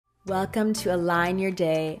Welcome to Align Your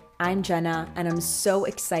Day. I'm Jenna, and I'm so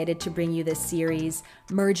excited to bring you this series,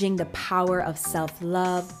 merging the power of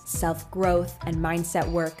self-love, self-growth, and mindset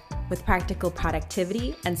work with practical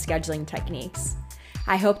productivity and scheduling techniques.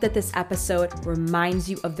 I hope that this episode reminds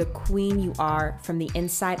you of the queen you are from the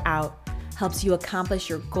inside out, helps you accomplish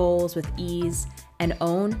your goals with ease, and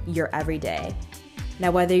own your everyday.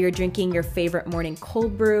 Now, whether you're drinking your favorite morning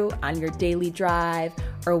cold brew on your daily drive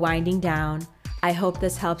or winding down, I hope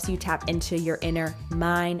this helps you tap into your inner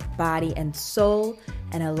mind, body, and soul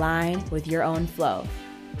and align with your own flow.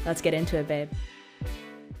 Let's get into it, babe.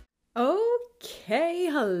 Okay,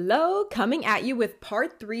 hello. Coming at you with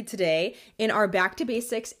part 3 today in our Back to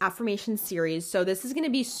Basics affirmation series. So this is going to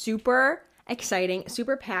be super exciting,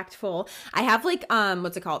 super packed full. I have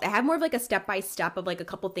I have more of like a step-by-step of like a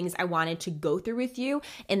couple things I wanted to go through with you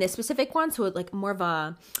in this specific one. So like more of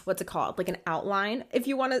a, like an outline, if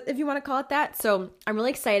you want to call it that. So I'm really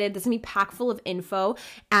excited. This is gonna be packed full of info.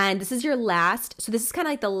 And this is your last, so this is kind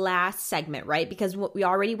of like the last segment, right? Because what we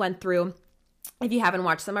already went through, if you haven't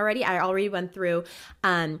watched them already, I already went through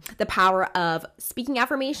the power of speaking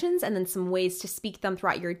affirmations and then some ways to speak them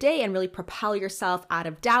throughout your day and really propel yourself out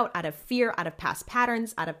of doubt, out of fear, out of past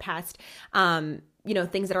patterns, out of past,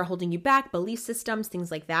 things that are holding you back, belief systems, things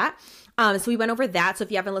like that. So we went over that. So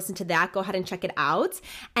if you haven't listened to that, go ahead and check it out.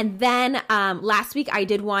 And then last week I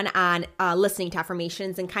did one on listening to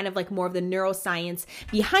affirmations and kind of like more of the neuroscience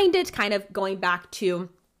behind it, kind of going back to,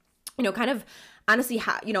 kind of honestly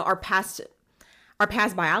how, our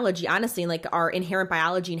past biology, honestly, like our inherent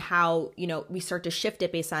biology and how, we start to shift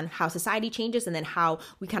it based on how society changes and then how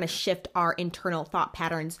we kind of shift our internal thought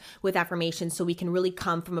patterns with affirmations so we can really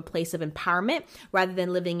come from a place of empowerment rather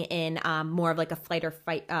than living in more of like a flight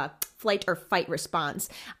or fight response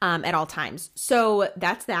at all times. So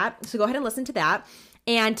that's that. So go ahead and listen to that.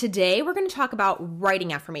 And today we're going to talk about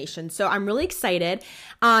writing affirmations. So I'm really excited.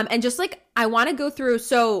 And just like I want to go through,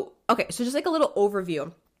 so just like a little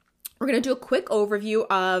overview. We're going to do a quick overview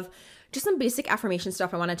of just some basic affirmation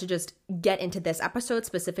stuff I wanted to just get into this episode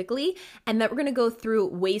specifically. And then we're going to go through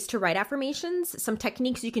ways to write affirmations, some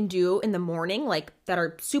techniques you can do in the morning, like that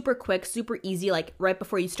are super quick, super easy, like right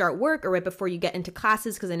before you start work or right before you get into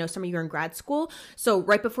classes, because I know some of you are in grad school. So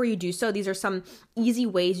right before you do so, these are some easy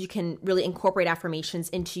ways you can really incorporate affirmations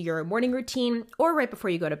into your morning routine or right before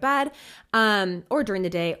you go to bed or during the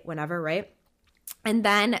day, whenever, right? And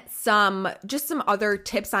then some other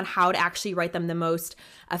tips on how to actually write them the most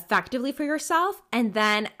effectively for yourself. And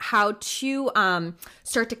then how to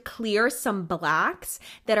start to clear some blocks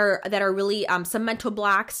that are really some mental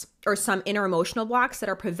blocks or some inner emotional blocks that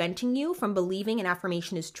are preventing you from believing an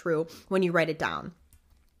affirmation is true when you write it down.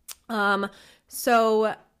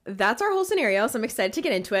 So that's our whole scenario. So I'm excited to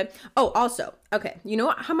get into it. Oh, also, okay. You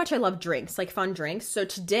know how much I love drinks, like fun drinks. So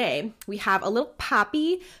today we have a little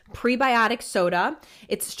Poppi prebiotic soda.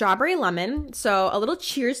 It's strawberry lemon. So a little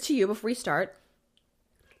cheers to you before we start.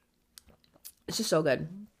 It's just so good.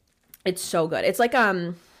 It's so good. It's like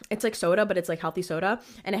soda, but it's like healthy soda.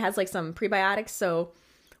 And it has like some prebiotics. So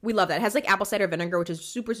we love that. It has like apple cider vinegar, which is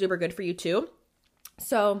super, super good for you too.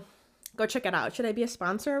 So go check it out. Should I be a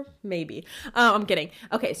sponsor? Maybe. I'm kidding.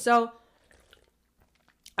 Okay, so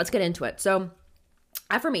let's get into it. So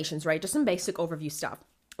affirmations, right? Just some basic overview stuff.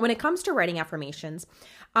 When it comes to writing affirmations,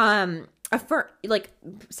 part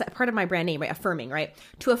of my brand name, right? Affirming, right?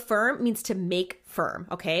 To affirm means to make firm,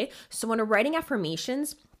 okay? So when we're writing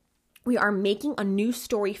affirmations, we are making a new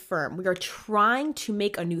story firm. We are trying to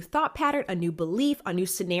make a new thought pattern, a new belief, a new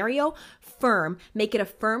scenario firm, make it a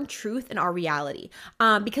firm truth in our reality.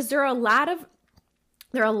 Because there are a lot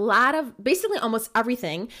of basically almost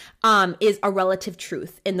everything is a relative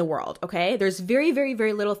truth in the world, okay? There's very, very,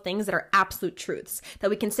 very little things that are absolute truths that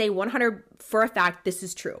we can say 100 for a fact this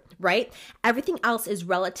is true, right? Everything else is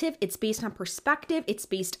relative. It's based on perspective. It's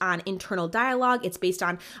based on internal dialogue. It's based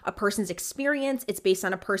on a person's experience. It's based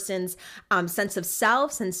on a person's sense of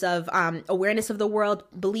self, sense of awareness of the world,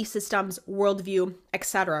 belief systems, worldview,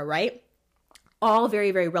 etc., right? All very,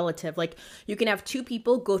 very relative. Like you can have two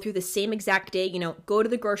people go through the same exact day, go to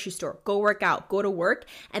the grocery store, go work out, go to work,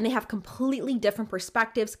 and they have completely different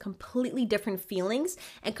perspectives, completely different feelings,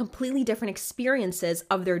 and completely different experiences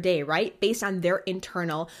of their day, right? Based on their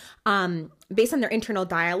internal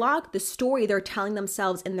dialogue, the story they're telling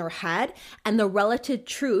themselves in their head, and the relative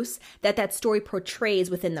truths that story portrays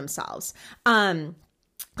within themselves.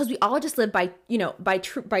 Because we all just live by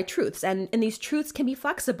truths, and these truths can be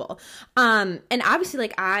flexible. And obviously,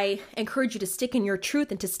 like, I encourage you to stick in your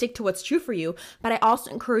truth and to stick to what's true for you, but I also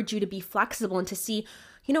encourage you to be flexible and to see,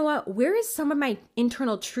 you know what, where is some of my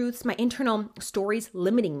internal truths, my internal stories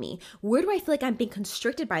limiting me? Where do I feel like I'm being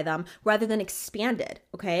constricted by them rather than expanded?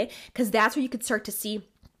 Okay. Because that's where you could start to see,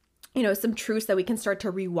 you know, some truths that we can start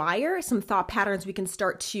to rewire, some thought patterns we can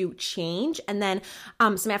start to change, and then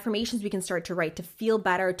some affirmations we can start to write to feel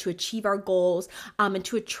better, to achieve our goals, and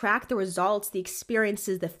to attract the results, the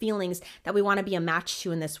experiences, the feelings that we want to be a match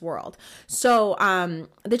to in this world. So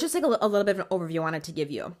there's just like a little bit of an overview I wanted to give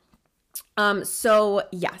you. So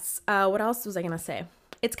yes, what else was I going to say?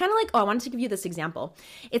 It's kind of like, I wanted to give you this example.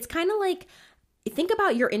 It's kind of like, think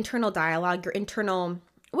about your internal dialogue, your internal,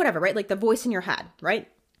 whatever, right? Like the voice in your head, right?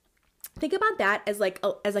 Think about that as like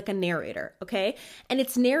a narrator, okay? And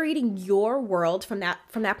it's narrating your world from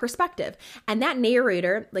that perspective. And that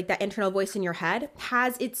narrator, like that internal voice in your head,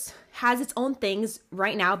 has its own things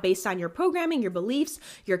right now based on your programming, your beliefs,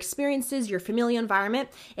 your experiences, your familial environment.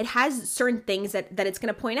 It has certain things that it's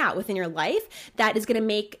going to point out within your life that is going to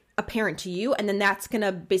make apparent to you, and then that's going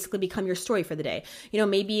to basically become your story for the day. You know,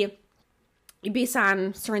 maybe based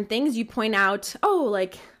on certain things, you point out,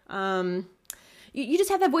 you just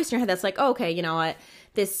have that voice in your head that's like, oh, okay, you know what,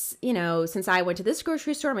 this, you know, since I went to this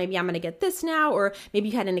grocery store, maybe I'm going to get this now. Or maybe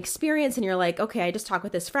you had an experience and you're like, okay, I just talked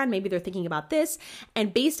with this friend, maybe they're thinking about this.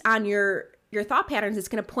 And based on your thought patterns, it's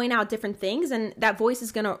going to point out different things, and that voice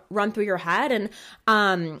is going to run through your head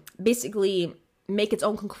and basically make its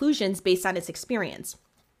own conclusions based on its experience.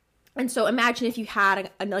 And so imagine if you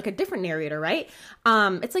had a different narrator, right?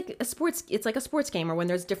 It's like a sports game, or when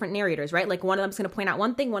there's different narrators, right? Like one of them's going to point out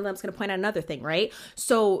one thing, one of them's going to point out another thing, right?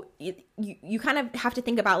 So you kind of have to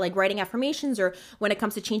think about like writing affirmations, or when it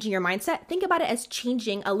comes to changing your mindset, think about it as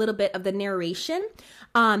changing a little bit of the narration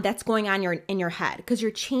that's going on in your head, because you're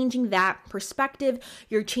changing that perspective,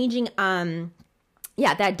 you're changing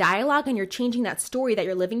that dialogue, and you're changing that story that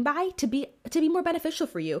you're living by to be more beneficial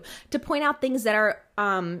for you, to point out things that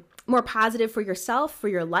are more positive for yourself, for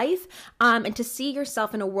your life, and to see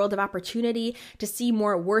yourself in a world of opportunity, to see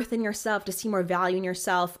more worth in yourself, to see more value in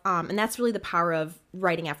yourself. And that's really the power of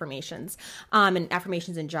writing affirmations, and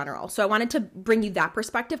affirmations in general. So I wanted to bring you that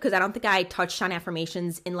perspective, because I don't think I touched on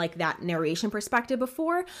affirmations in like that narration perspective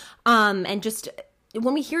before. And just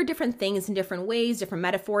when we hear different things in different ways, different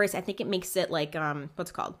metaphors, I think it makes it like,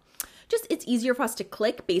 it's easier for us to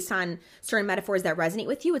click based on certain metaphors that resonate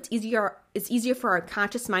with you. It's easier for our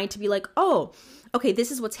conscious mind to be like, oh, okay,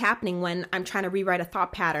 this is what's happening when I'm trying to rewrite a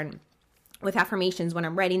thought pattern with affirmations, when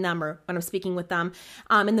I'm writing them or when I'm speaking with them.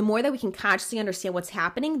 And the more that we can consciously understand what's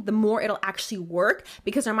happening, the more it'll actually work,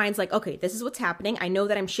 because our mind's like, okay, this is what's happening. I know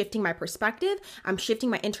that I'm shifting my perspective. I'm shifting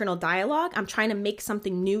my internal dialogue. I'm trying to make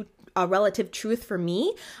something new a relative truth for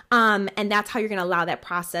me. And that's how you're going to allow that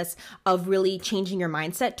process of really changing your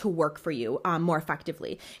mindset to work for you more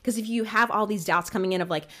effectively. Because if you have all these doubts coming in of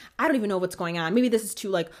like, I don't even know what's going on, maybe this is too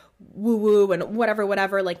like woo woo and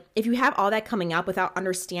whatever, like if you have all that coming up without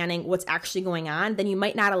understanding what's actually going on, then you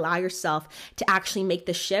might not allow yourself to actually make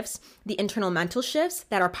the shifts, the internal mental shifts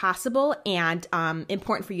that are possible and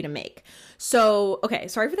important for you to make. So, okay,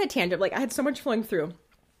 sorry for that tangent. Like I had so much flowing through.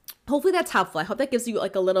 Hopefully that's helpful. I hope that gives you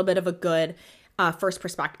like a little bit of a good first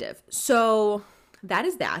perspective. So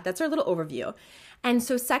that's our little overview. And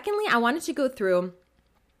so secondly, I wanted to go through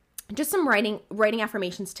just some writing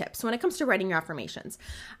affirmations tips. So when it comes to writing your affirmations,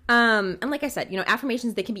 and like I said, you know,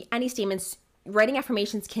 affirmations, they can be any statements. Writing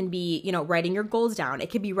affirmations can be, you know, writing your goals down.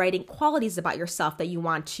 It could be writing qualities about yourself that you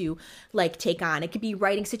want to like take on. It could be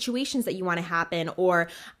writing situations that you want to happen, or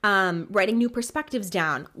writing new perspectives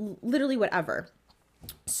down, literally whatever.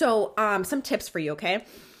 So some tips for you, okay?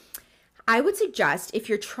 I would suggest if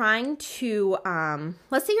you're trying to,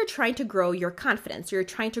 let's say you're trying to grow your confidence, you're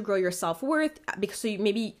trying to grow your self-worth, because so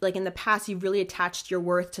maybe like in the past, you've really attached your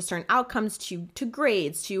worth to certain outcomes, to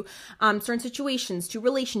grades, to certain situations, to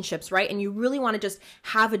relationships, right? And you really want to just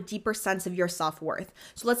have a deeper sense of your self-worth.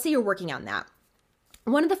 So let's say you're working on that.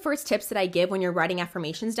 One of the first tips that I give when you're writing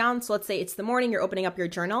affirmations down, so let's say it's the morning, you're opening up your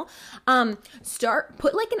journal,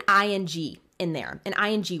 put like an ing in there, an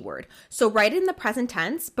ing word. So write it in the present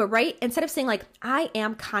tense, but instead of saying like, I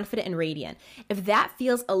am confident and radiant, if that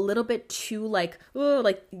feels a little bit too like, oh,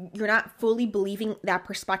 like you're not fully believing that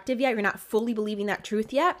perspective yet, you're not fully believing that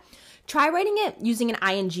truth yet, try writing it using an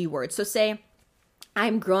ing word. So say,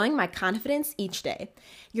 I'm growing my confidence each day.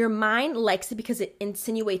 Your mind likes it because it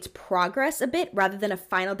insinuates progress a bit rather than a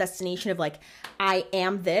final destination of like, I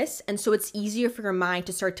am this. And so it's easier for your mind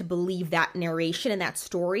to start to believe that narration and that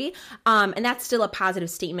story. And that's still a positive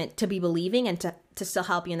statement to be believing and to still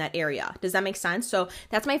help you in that area. Does that make sense? So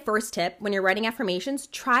that's my first tip. When you're writing affirmations,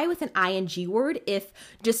 try with an ing word if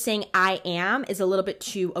just saying I am is a little bit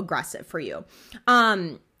too aggressive for you.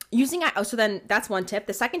 So then that's one tip.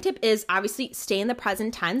 The second tip is obviously stay in the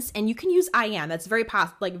present tense, and you can use I am. That's very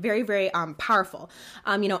very powerful.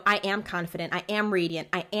 I am confident, I am radiant,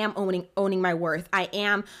 I am owning my worth, I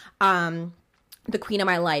am the queen of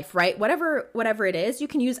my life, right? Whatever it is, you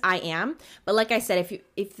can use I am. But like I said,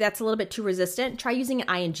 if that's a little bit too resistant, try using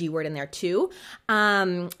an ing word in there too.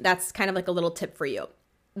 That's kind of like a little tip for you.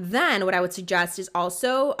 Then what I would suggest is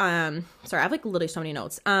also, sorry, I have like literally so many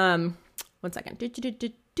notes. 1 second.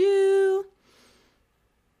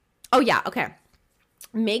 Oh yeah, okay.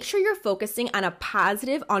 Make sure you're focusing on a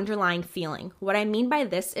positive underlying feeling. What I mean by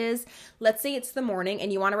this is, let's say it's the morning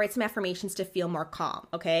and you want to write some affirmations to feel more calm,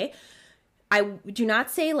 okay? I do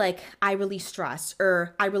not say like, I release stress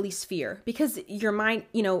or I release fear, because your mind,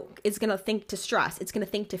 is going to think to stress. It's going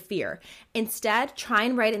to think to fear. Instead, try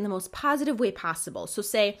and write it in the most positive way possible. So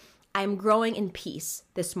say, I'm growing in peace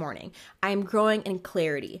this morning. I'm growing in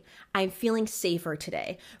clarity. I'm feeling safer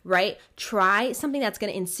today, right? Try something that's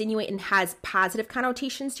going to insinuate and has positive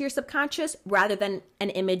connotations to your subconscious rather than an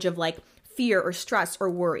image of like fear or stress or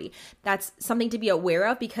worry. That's something to be aware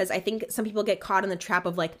of, because I think some people get caught in the trap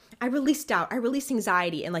of like, I release doubt, I release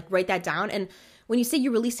anxiety, and like write that down. And when you say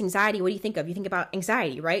you release anxiety, what do you think of? You think about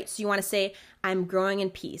anxiety, right? So you want to say, I'm growing in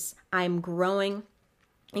peace. I'm growing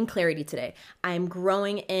in clarity today. I'm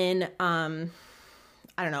growing in,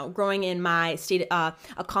 growing in my state, a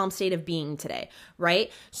calm state of being today, right?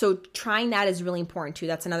 So trying that is really important too.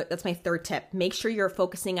 That's my third tip. Make sure you're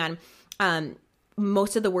focusing on,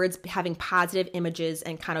 most of the words having positive images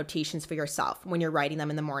and connotations for yourself when you're writing them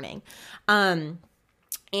in the morning. And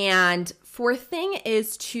fourth thing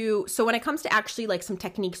is so when it comes to actually like some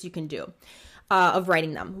techniques you can do of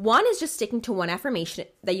writing them. One is just sticking to one affirmation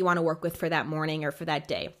that you want to work with for that morning or for that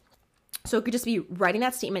day. So it could just be writing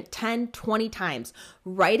that statement 10, 20 times.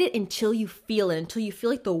 Write it until you feel it, until you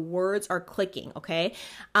feel like the words are clicking, okay?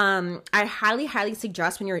 I highly, highly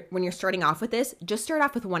suggest when you're starting off with this, just start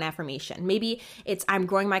off with one affirmation. Maybe it's I'm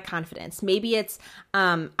growing my confidence. Maybe it's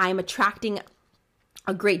I'm attracting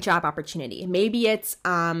a great job opportunity. Maybe it's,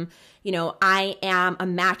 I am a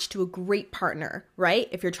match to a great partner, right?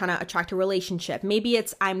 If you're trying to attract a relationship. Maybe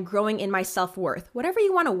it's I'm growing in my self-worth. Whatever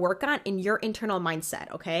you want to work on in your internal mindset,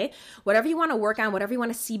 okay? Whatever you want to work on, whatever you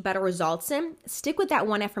want to see better results in, stick with that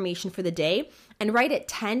one affirmation for the day and write it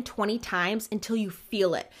 10, 20 times until you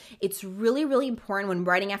feel it. It's really, really important when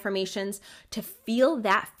writing affirmations to feel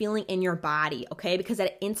that feeling in your body, okay? Because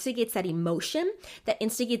that instigates that emotion, that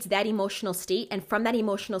instigates that emotional state. And from that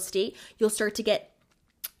emotional state, you'll start to get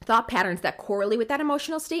thought patterns that correlate with that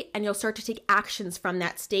emotional state, and you'll start to take actions from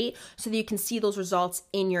that state so that you can see those results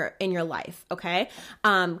in your life, okay?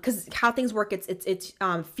 Because how things work, it's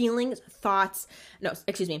feelings,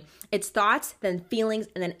 it's thoughts, then feelings,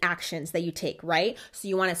 and then actions that you take, right? So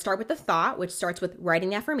you want to start with the thought, which starts with writing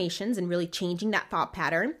the affirmations and really changing that thought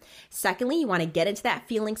pattern. Secondly, you want to get into that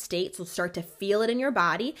feeling state, so start to feel it in your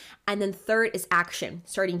body. And then third is action,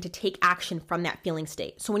 starting to take action from that feeling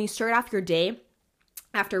state. So when you start off your day,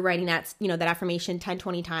 after writing that, that affirmation 10,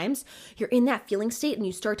 20 times, you're in that feeling state and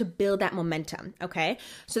you start to build that momentum, okay?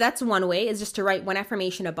 So that's one way, is just to write one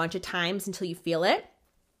affirmation a bunch of times until you feel it.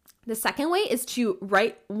 The second way is to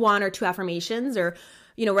write one or two affirmations, or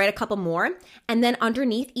write a couple more, and then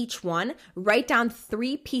underneath each one, write down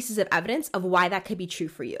 3 pieces of evidence of why that could be true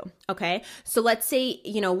for you, okay? So let's say,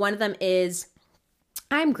 one of them is,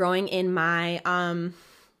 I'm growing in my,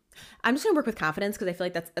 I'm just going to work with confidence because I feel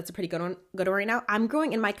like that's a pretty good one right now. I'm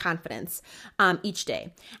growing in my confidence each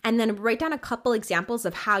day. And then write down a couple examples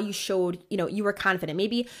of how you showed, you were confident.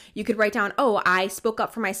 Maybe you could write down, oh, I spoke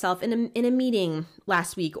up for myself in a meeting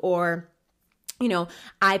last week, or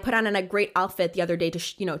I put on a great outfit the other day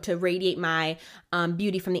to radiate my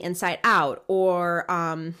beauty from the inside out, or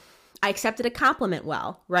I accepted a compliment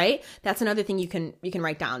well, right? That's another thing you can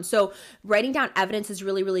write down. So writing down evidence is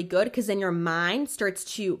really, really good, because then your mind starts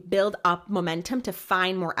to build up momentum to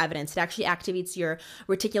find more evidence. It actually activates your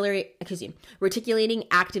reticular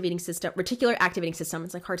activating system.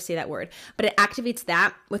 It's like hard to say that word, but it activates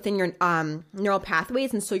that within your neural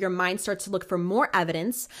pathways. And so your mind starts to look for more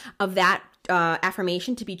evidence of that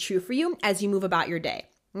affirmation to be true for you as you move about your day.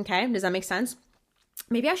 Okay. Does that make sense?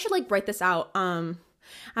 Maybe I should write this out.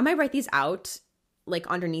 I might write these out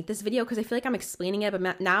underneath this video, because I feel like I'm explaining it,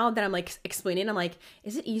 but now that I'm explaining, I'm like,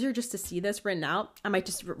 is it easier just to see this written out? I might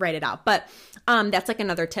just write it out, but that's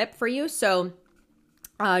another tip for you. So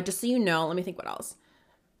just so you know, let me think what else.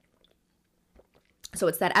 So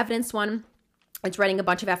it's that evidence one. It's writing a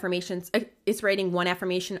bunch of affirmations. It's writing one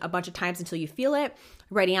affirmation a bunch of times until you feel it,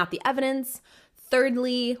 writing out the evidence.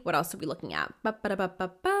 Thirdly, what else are we looking at?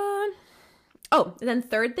 Oh, and then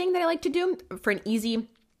third thing that I like to do for an easy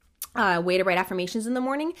way to write affirmations in the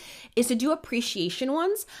morning is to do appreciation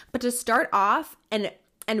ones, but to start off and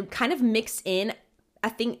kind of mix in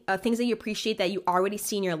things that you appreciate that you already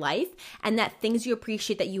see in your life, and that things you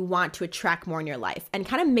appreciate that you want to attract more in your life, and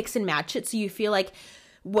kind of mix and match it so you feel like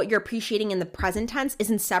what you're appreciating in the present tense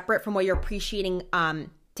isn't separate from what you're appreciating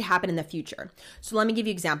to happen in the future. So let me give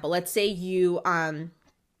you an example. Let's say you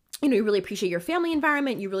you really appreciate your family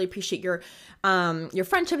environment, you really appreciate your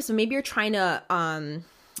friendships, and maybe you're trying to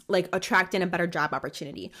like attract in a better job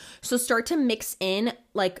opportunity. So start to mix in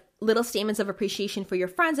like little statements of appreciation for your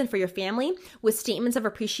friends and for your family with statements of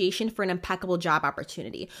appreciation for an impeccable job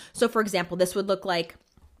opportunity. So for example, this would look like,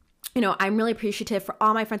 I'm really appreciative for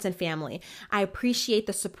all my friends and family. I appreciate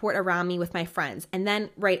the support around me with my friends. And then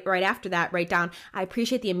right after that, write down, I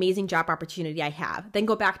appreciate the amazing job opportunity I have. Then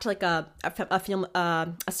go back to like a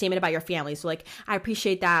statement about your family. So like, I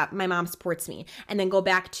appreciate that my mom supports me. And then go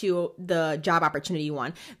back to the job opportunity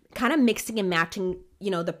one. Kind of mixing and matching,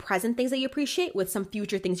 the present things that you appreciate with some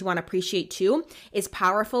future things you want to appreciate too is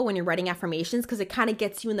powerful when you're writing affirmations, because it kind of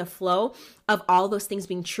gets you in the flow of all those things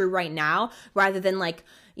being true right now, rather than like,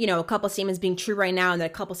 a couple statements being true right now and then a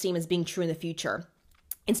couple statements being true in the future.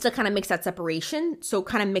 And still kind of makes that separation. So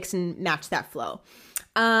kind of mix and match that flow.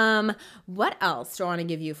 What else do I want to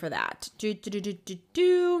give you for that? Okay,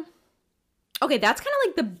 that's kind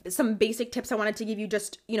of like some basic tips I wanted to give you,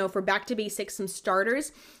 just, for back to basics, some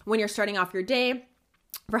starters when you're starting off your day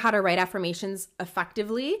for how to write affirmations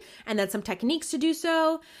effectively, and then some techniques to do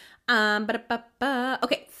so.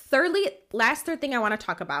 Okay, third thing I want to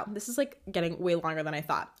talk about. This is like getting way longer than I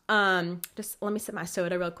thought. Just let me sip my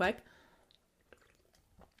soda real quick.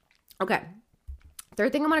 Okay,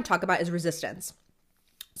 third thing I want to talk about is resistance.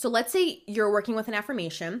 So let's say you're working with an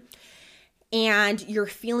affirmation and you're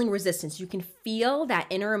feeling resistance. You can feel that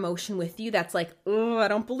inner emotion with you that's like, oh, I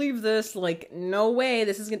don't believe this. Like, no way,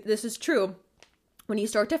 this is true. When you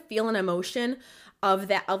start to feel an emotion of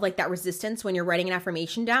that resistance when you're writing an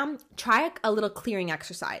affirmation down, try a little clearing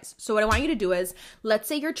exercise. So what I want you to do is, let's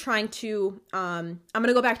say you're trying to, I'm going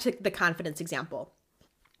to go back to the confidence example.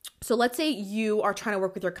 So let's say you are trying to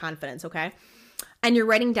work with your confidence, okay? And you're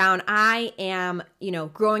writing down, I am,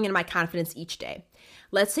 growing in my confidence each day.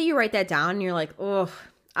 Let's say you write that down and you're like, oh,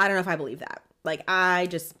 I don't know if I believe that. Like,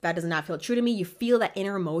 that does not feel true to me. You feel that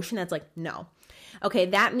inner emotion that's like, no. Okay,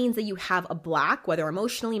 that means that you have a block, whether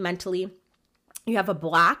emotionally, mentally, you have a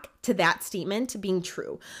block to that statement being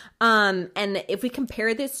true. And if we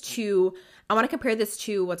compare this to, I want to compare this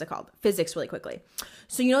to, what's it called? Physics really quickly.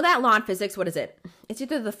 So that law in physics, what is it? It's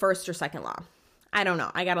either the first or second law. I don't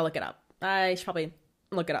know. I got to look it up. I should probably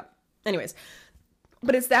look it up. Anyways,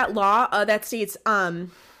 but it's that law that states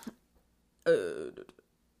an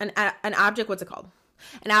object, what's it called?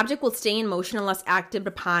 An object will stay in motion unless acted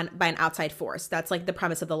upon by an outside force. That's like the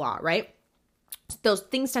premise of the law, right? Those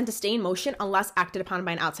things tend to stay in motion unless acted upon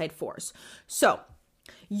by an outside force. So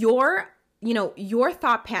your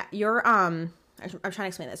thought I'm trying to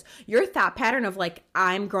explain this. Your thought pattern of like,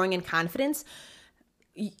 I'm growing in confidence,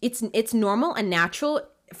 it's normal and natural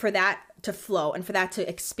for that to flow and for that to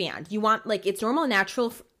expand. You want, like, it's normal and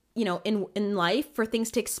natural in life for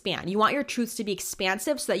things to expand. You want your truths to be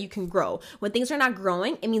expansive so that you can grow. When things are not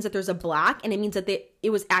growing, it means that there's a block, and it means that it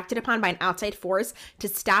was acted upon by an outside force to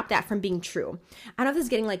stop that from being true. I don't know if this is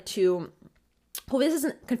getting like too, hopefully this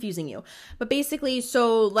isn't confusing you, but basically,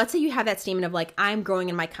 so let's say you have that statement of like, I'm growing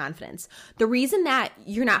in my confidence. The reason that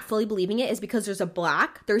you're not fully believing it is because there's a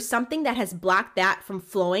block. There's something that has blocked that from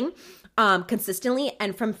flowing consistently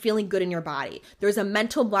and from feeling good in your body. There's a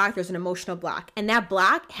mental block, there's an emotional block. And that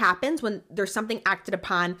block happens when there's something acted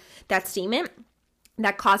upon that statement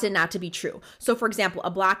that cause it not to be true. So for example, a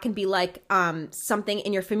block can be like something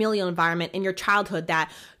in your familial environment in your childhood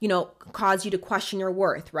that, caused you to question your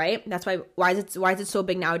worth, right? That's why is it so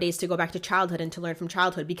big nowadays to go back to childhood and to learn from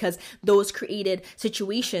childhood? Because those created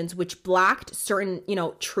situations which blocked certain,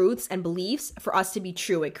 truths and beliefs for us to be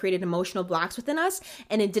true. It created emotional blocks within us,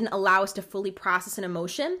 and it didn't allow us to fully process an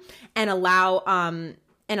emotion and allow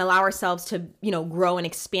ourselves to, grow and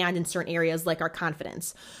expand in certain areas like our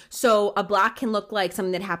confidence. So a block can look like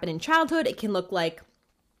something that happened in childhood. It can look like,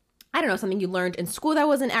 I don't know, something you learned in school that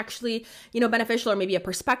wasn't actually, beneficial, or maybe a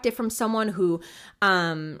perspective from someone who,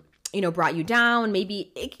 brought you down.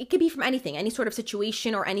 Maybe it could be from anything, any sort of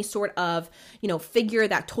situation or any sort of, figure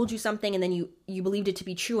that told you something and then you believed it to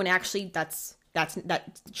be true, and actually that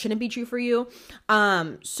shouldn't be true for you.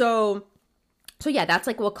 So yeah, that's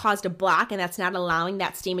like what caused a block, and that's not allowing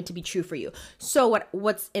that statement to be true for you. So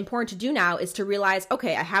what's important to do now is to realize,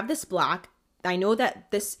 okay, I have this block. I know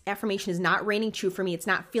that this affirmation is not reigning true for me. It's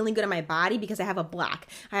not feeling good in my body because I have a block.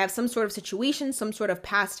 I have some sort of situation, some sort of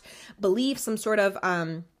past belief, some sort of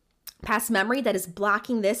past memory that is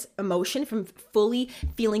blocking this emotion from fully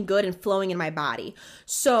feeling good and flowing in my body.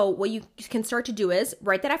 So what you can start to do is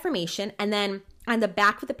write that affirmation, and then on the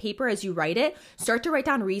back of the paper, as you write it, start to write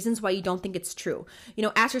down reasons why you don't think it's true.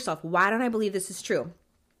 Ask yourself, why don't I believe this is true?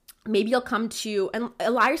 Maybe you'll come to, and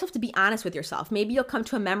allow yourself to be honest with yourself. Maybe you'll come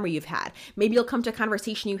to a memory you've had. Maybe you'll come to a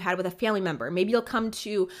conversation you had with a family member. Maybe you'll come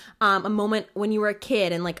to a moment when you were a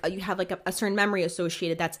kid and you have a certain memory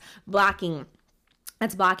associated that's blocking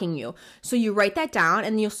you. So you write that down,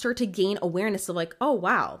 and you'll start to gain awareness of oh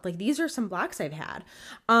wow, these are some blocks I've had.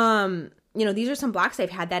 These are some blocks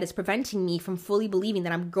I've had that is preventing me from fully believing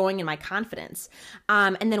that I'm growing in my confidence.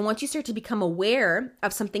 And then once you start to become aware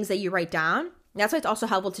of some things that you write down, that's why it's also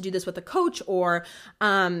helpful to do this with a coach or,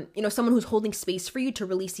 someone who's holding space for you to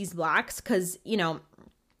release these blocks. Because,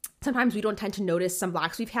 sometimes we don't tend to notice some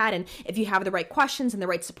blocks we've had. And if you have the right questions and the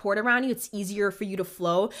right support around you, it's easier for you to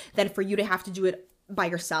flow than for you to have to do it by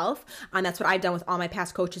yourself. And that's what I've done with all my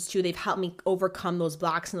past coaches too. They've helped me overcome those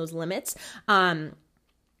blocks and those limits.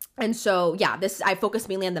 And so, I focus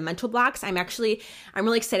mainly on the mental blocks. I'm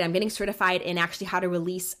really excited. I'm getting certified in actually how to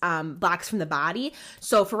release blocks from the body.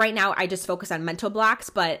 So for right now, I just focus on mental blocks,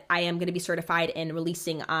 but I am going to be certified in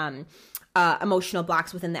releasing emotional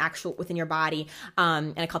blocks within your body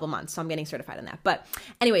in a couple months. So I'm getting certified in that. But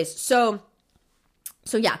anyways,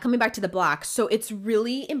 So coming back to the block. So it's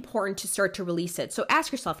really important to start to release it. So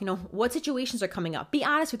ask yourself, what situations are coming up? Be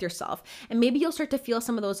honest with yourself. And maybe you'll start to feel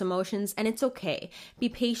some of those emotions, and it's okay. Be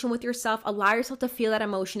patient with yourself. Allow yourself to feel that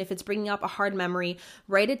emotion. If it's bringing up a hard memory,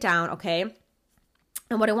 write it down, okay?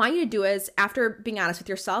 And what I want you to do is, after being honest with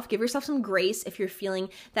yourself, give yourself some grace if you're feeling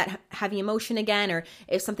that heavy emotion again, or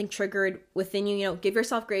if something triggered within you, give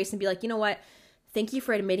yourself grace and be like, you know what? Thank you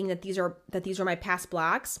for admitting that these are my past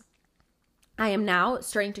blocks. I am now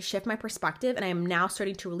starting to shift my perspective, and I am now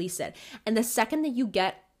starting to release it. And the second that you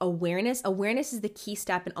get awareness is the key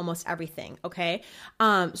step in almost everything, okay?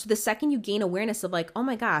 So the second you gain awareness of oh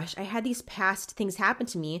my gosh, I had these past things happen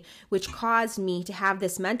to me, which caused me to have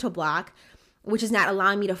this mental block, which is not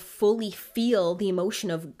allowing me to fully feel the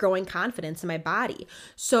emotion of growing confidence in my body.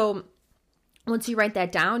 So once you write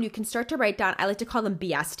that down, you can start to write down, I like to call them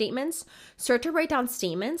BS statements. Start to write down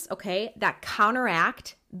statements, okay, that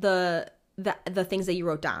counteract the things that you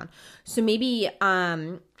wrote down. So maybe,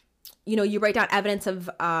 you write down evidence of,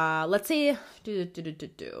 let's say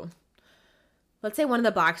one of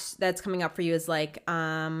the blocks that's coming up for you is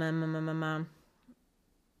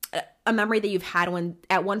a memory that you've had when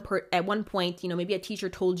at one point, maybe a teacher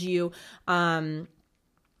told you,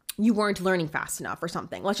 you weren't learning fast enough or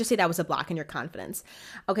something. Let's just say that was a block in your confidence.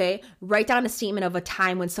 Okay. Write down a statement of a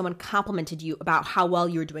time when someone complimented you about how well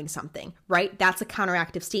you were doing something, right? That's a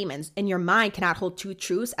counteractive statement, and your mind cannot hold two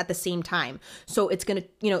truths at the same time. So it's going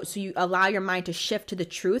to, so you allow your mind to shift to the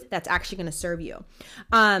truth that's actually going to serve you.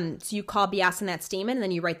 So you call BS in that statement, and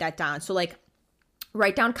then you write that down. So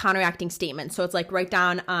write down counteracting statements. So it's write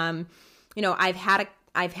down,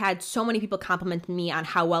 I've had so many people compliment me on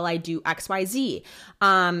how well I do X, Y, Z.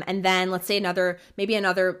 And then let's say another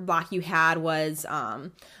block you had was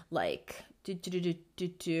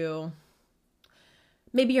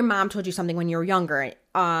maybe your mom told you something when you were younger,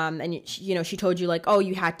 and she told you oh,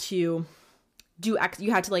 you had to do X,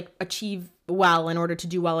 you had to achieve well in order to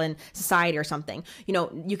do well in society or something.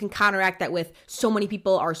 You can counteract that with so many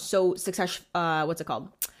people are so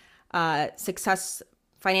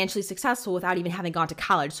financially successful without even having gone to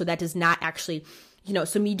college. So that does not actually,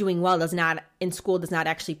 so me doing well in school does not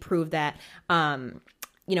actually prove that,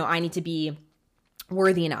 I need to be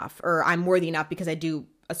worthy enough, or I'm worthy enough because I do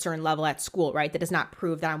a certain level at school, right? That does not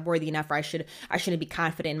prove that I'm worthy enough, or I shouldn't be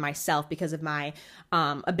confident in myself because of my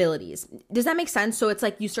abilities. Does that make sense? So it's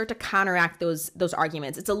you start to counteract those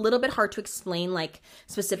arguments. It's a little bit hard to explain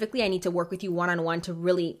specifically. I need to work with you one-on-one to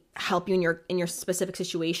really help you in your specific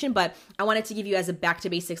situation, but I wanted to give you as a back to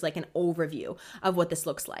basics, an overview of what this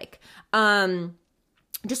looks like.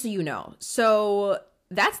 Just so you know. So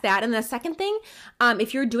that's that. And the second thing,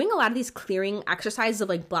 if you're doing a lot of these clearing exercises of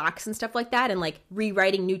blocks and stuff like that, and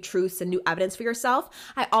rewriting new truths and new evidence for yourself,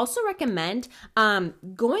 I also recommend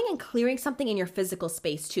going and clearing something in your physical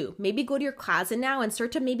space too. Maybe go to your closet now and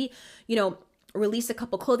start to maybe, release a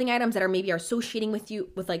couple clothing items that are maybe associating with you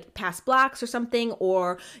with past blocks or something,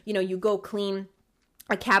 or, you go clean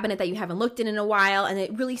a cabinet that you haven't looked in a while, and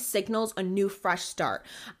it really signals a new fresh start.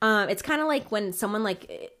 It's kind of like when someone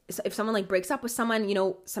if someone like breaks up with someone, you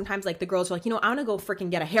know, sometimes like the girls are like, you know, I'm gonna go freaking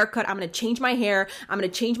get a haircut, I'm gonna change my hair, I'm gonna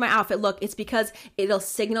change my outfit look. It's because it'll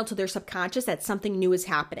signal to their subconscious that something new is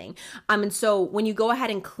happening. And so when you go ahead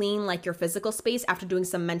and clean like your physical space after doing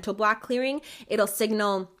some mental block clearing, it'll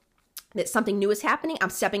signal that something new is happening. I'm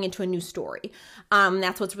stepping into a new story.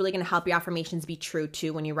 That's what's really going to help your affirmations be true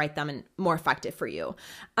too when you write them and more effective for you.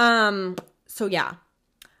 So yeah.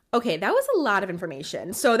 Okay, that was a lot of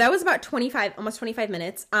information. So that was about almost 25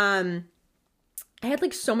 minutes. I had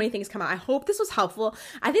like so many things come out. I hope this was helpful.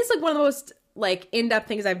 I think it's like one of the most like in-depth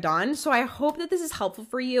things I've done. So I hope that this is helpful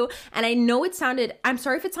for you. And I know I'm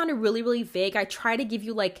sorry if it sounded really, really vague. I try to give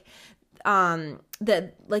you like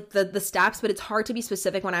the steps, but it's hard to be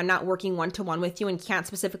specific when I'm not working one-to-one with you and can't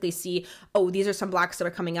specifically see, oh, these are some blocks that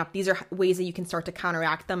are coming up. These are ways that you can start to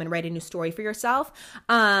counteract them and write a new story for yourself.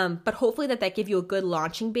 But hopefully that give you a good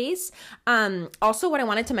launching base. Also what I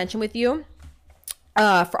wanted to mention with you,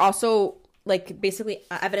 for also like basically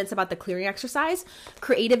evidence about the clearing exercise,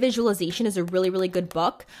 Creative Visualization is a really, really good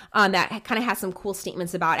book that kind of has some cool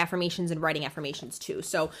statements about affirmations and writing affirmations too.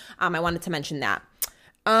 So I wanted to mention that.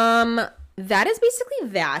 That is basically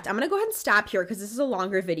that. I'm going to go ahead and stop here because this is a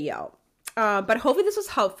longer video. But hopefully this was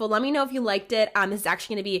helpful. Let me know if you liked it. This is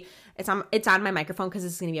actually going to be, it's on my microphone because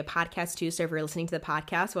this is going to be a podcast too. So if you're listening to the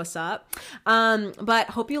podcast, what's up? But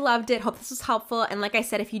hope you loved it. Hope this was helpful. And like I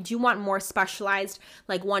said, if you do want more specialized,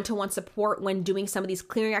 like one-to-one support when doing some of these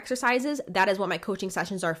clearing exercises, that is what my coaching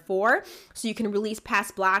sessions are for. So you can release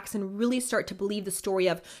past blocks and really start to believe the story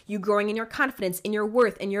of you growing in your confidence, in your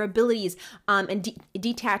worth, in your abilities, and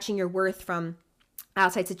detaching your worth from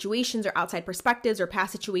outside situations or outside perspectives or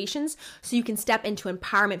past situations, so you can step into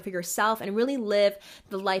empowerment for yourself and really live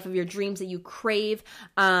the life of your dreams that you crave,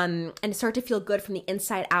 and start to feel good from the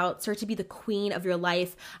inside out, start to be the queen of your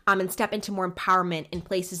life, and step into more empowerment in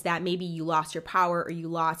places that maybe you lost your power or you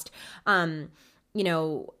lost,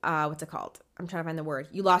 what's it called? I'm trying to find the word.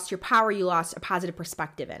 You lost your power, you lost a positive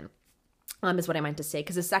perspective in. Is what I meant to say.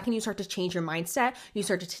 Because the second you start to change your mindset, you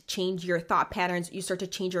start to change your thought patterns, you start to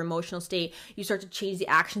change your emotional state, you start to change the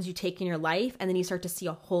actions you take in your life, and then you start to see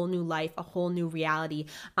a whole new life, a whole new reality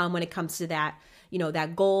when it comes to that,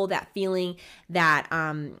 that goal, that feeling,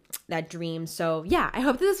 that dream. So yeah, I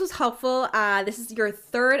hope that this was helpful. This is your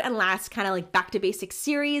third and last kind of like back to basics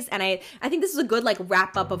series. And I think this is a good like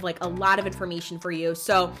wrap up of like a lot of information for you.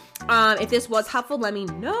 So if this was helpful, let me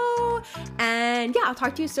know. And yeah, I'll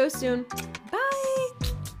talk to you so soon. Bye.